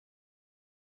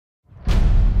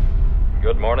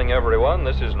Good morning, everyone.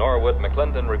 This is Norwood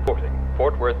McClendon reporting.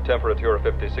 Fort Worth, temperature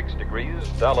 56 degrees.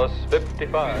 Dallas,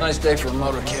 55. Nice day for a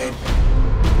motorcade.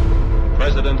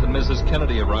 President and Mrs.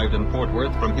 Kennedy arrived in Fort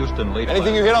Worth from Houston late.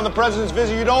 Anything you hit on the president's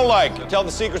visit you don't like, tell the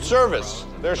Secret Service.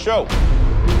 Their show.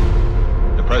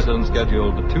 The president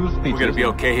scheduled 2 speeches. We're gonna be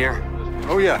okay here?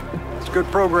 Oh, yeah. It's a good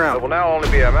program. It will now only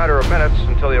be a matter of minutes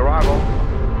until the arrival.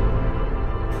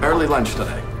 Early lunch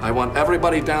today. I want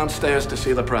everybody downstairs to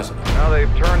see the president. Now they've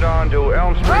turned on to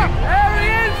Elm Street. There he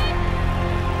is!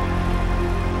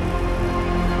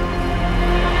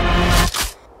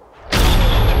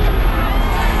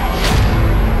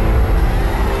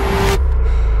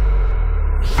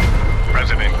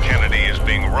 President Kennedy is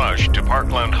being rushed to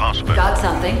Parkland Hospital. Got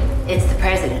something. It's the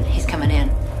president. He's coming in.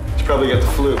 He's probably got the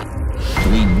flu.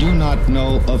 We do not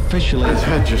know officially. His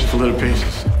head just flew to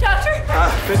pieces. Doctor?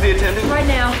 Who's the attendant? Right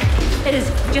now, it is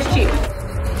just you.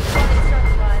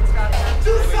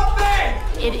 Do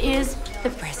something! It is the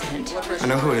president. I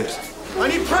know who it is. I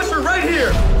need pressure right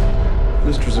here!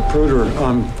 Mr. Zapruder,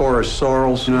 I'm Forrest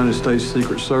Sarles, United States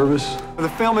Secret Service. The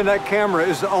film in that camera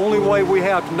is the only way we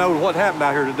have to know what happened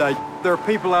out here today. There are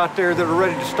people out there that are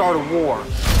ready to start a war.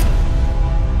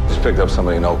 Just picked up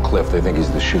somebody in Oak Cliff. They think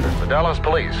he's the shooter. The Dallas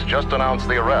police just announced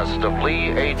the arrest of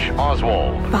Lee H.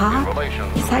 Oswald. Bob?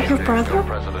 Is that your brother?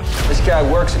 This guy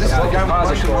works at the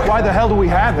depository. Why the hell do we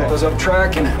have it? Because I'm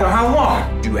tracking him. For how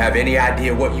long? Do you have any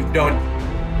idea what you've done?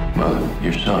 Mother,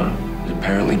 your son has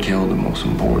apparently killed the most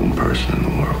important person in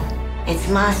the world. It's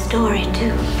my story,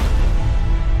 too.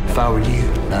 If I were you,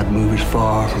 I'd move as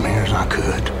far from here as I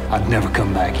could. I'd never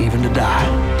come back, even to die.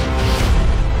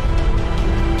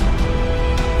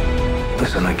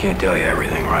 Listen, I can't tell you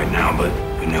everything right now, but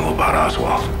we knew about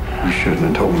Oswald. You shouldn't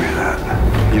have told me that.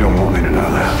 You don't want me to know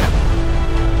that.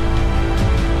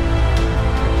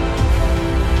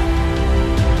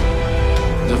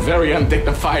 It's a very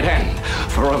undignified end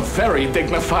for a very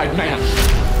dignified man.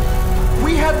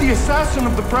 We had the assassin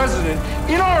of the president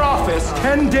in our office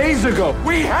 10 days ago.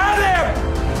 We had him!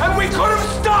 And we could have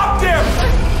stopped him!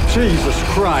 Jesus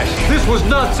Christ, this was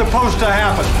not supposed to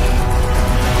happen.